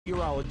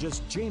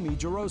Meteorologist Jamie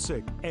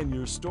Jarosik and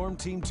your Storm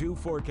Team 2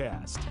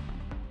 forecast.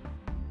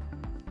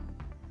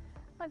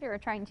 Well, if you're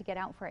trying to get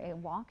out for a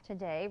walk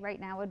today, right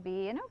now would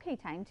be an okay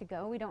time to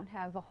go. We don't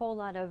have a whole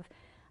lot of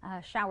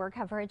shower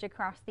coverage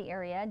across the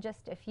area.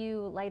 Just a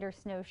few lighter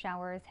snow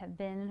showers have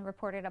been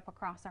reported up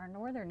across our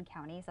northern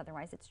counties.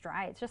 Otherwise, it's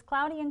dry. It's just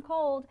cloudy and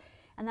cold.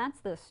 And that's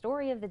the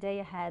story of the day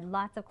ahead.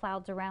 Lots of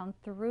clouds around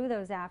through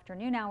those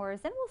afternoon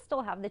hours, and we'll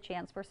still have the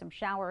chance for some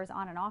showers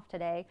on and off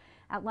today.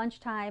 At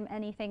lunchtime,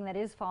 anything that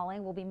is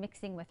falling will be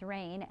mixing with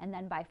rain, and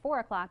then by 4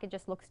 o'clock, it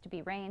just looks to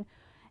be rain.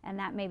 And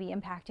that may be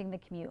impacting the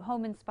commute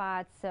home in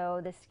spots,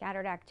 so the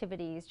scattered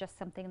activity is just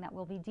something that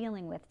we'll be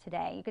dealing with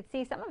today. You could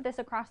see some of this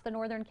across the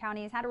northern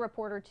counties. Had a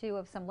report or two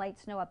of some light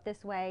snow up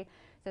this way,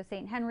 so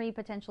St. Henry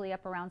potentially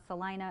up around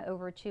Salina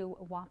over to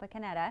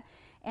Wapakoneta.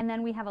 And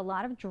then we have a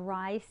lot of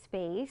dry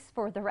space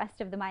for the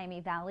rest of the Miami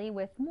Valley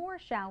with more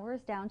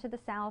showers down to the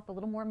south, a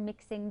little more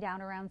mixing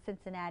down around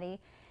Cincinnati.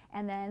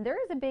 And then there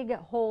is a big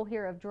hole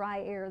here of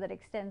dry air that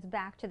extends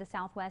back to the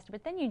southwest,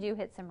 but then you do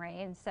hit some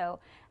rain. So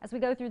as we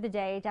go through the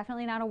day,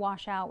 definitely not a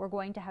washout. We're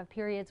going to have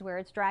periods where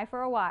it's dry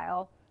for a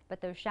while, but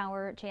those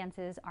shower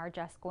chances are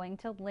just going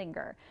to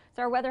linger.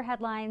 So our weather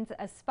headlines,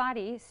 a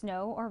spotty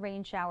snow or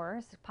rain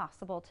showers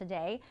possible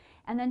today.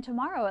 And then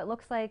tomorrow it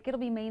looks like it'll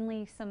be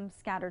mainly some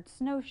scattered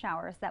snow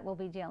showers that we'll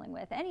be dealing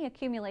with. Any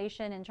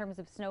accumulation in terms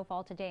of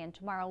snowfall today and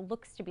tomorrow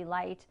looks to be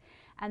light.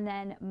 And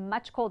then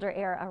much colder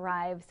air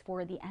arrives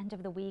for the end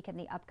of the week and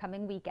the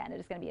upcoming weekend.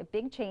 It is going to be a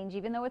big change.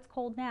 Even though it's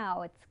cold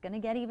now, it's going to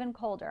get even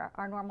colder.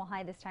 Our normal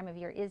high this time of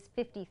year is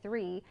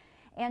 53.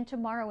 And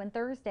tomorrow and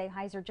Thursday,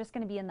 highs are just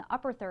going to be in the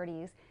upper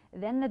 30s.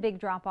 Then the big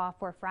drop off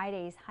for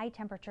Friday's high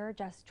temperature,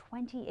 just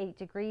 28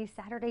 degrees.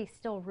 Saturday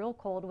still real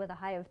cold with a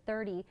high of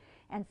 30.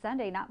 And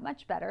Sunday not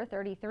much better,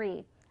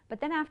 33. But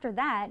then after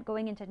that,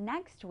 going into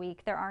next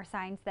week, there are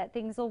signs that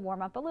things will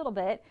warm up a little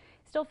bit.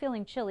 Still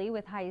feeling chilly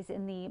with highs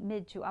in the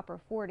mid to upper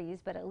 40s,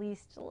 but at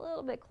least a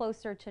little bit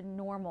closer to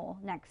normal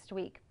next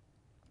week.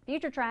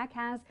 Future Track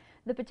has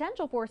the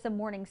potential for some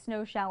morning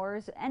snow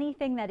showers.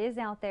 Anything that is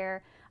out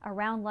there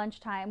around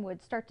lunchtime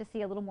would start to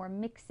see a little more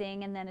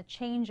mixing, and then a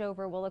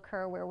changeover will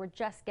occur where we're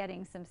just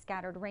getting some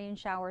scattered rain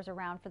showers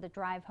around for the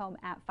drive home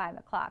at 5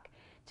 o'clock.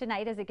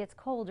 Tonight, as it gets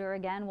colder,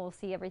 again, we'll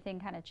see everything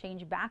kind of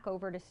change back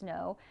over to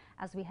snow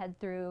as we head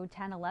through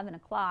 10, 11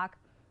 o'clock.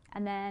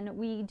 And then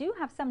we do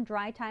have some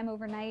dry time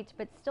overnight,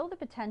 but still the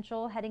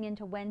potential heading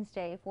into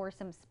Wednesday for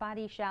some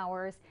spotty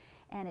showers.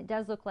 And it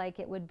does look like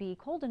it would be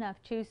cold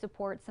enough to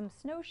support some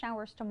snow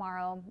showers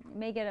tomorrow.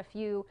 May get a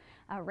few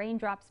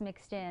raindrops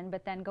mixed in,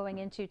 but then going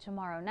into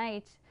tomorrow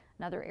night,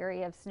 another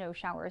area of snow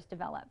showers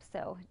develops.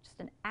 So just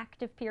an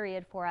active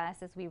period for us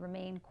as we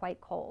remain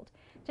quite cold.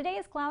 Today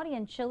is cloudy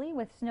and chilly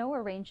with snow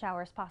or rain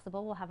showers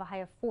possible. We'll have a high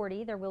of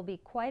 40. There will be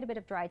quite a bit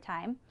of dry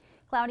time.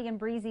 Cloudy and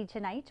breezy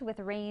tonight with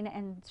rain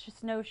and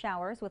snow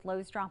showers with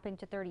lows dropping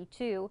to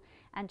 32,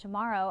 and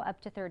tomorrow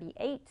up to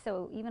 38,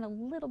 so even a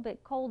little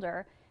bit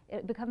colder.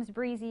 It becomes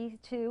breezy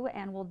too,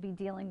 and we'll be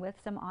dealing with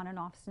some on and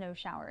off snow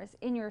showers.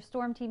 In your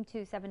Storm Team 2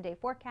 7-day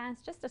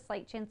forecast, just a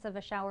slight chance of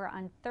a shower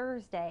on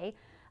Thursday.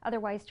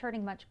 Otherwise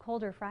turning much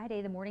colder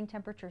Friday. The morning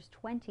temperature's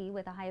 20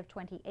 with a high of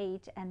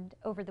 28, and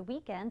over the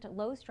weekend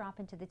lows drop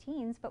into the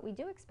teens, but we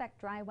do expect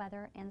dry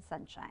weather and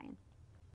sunshine.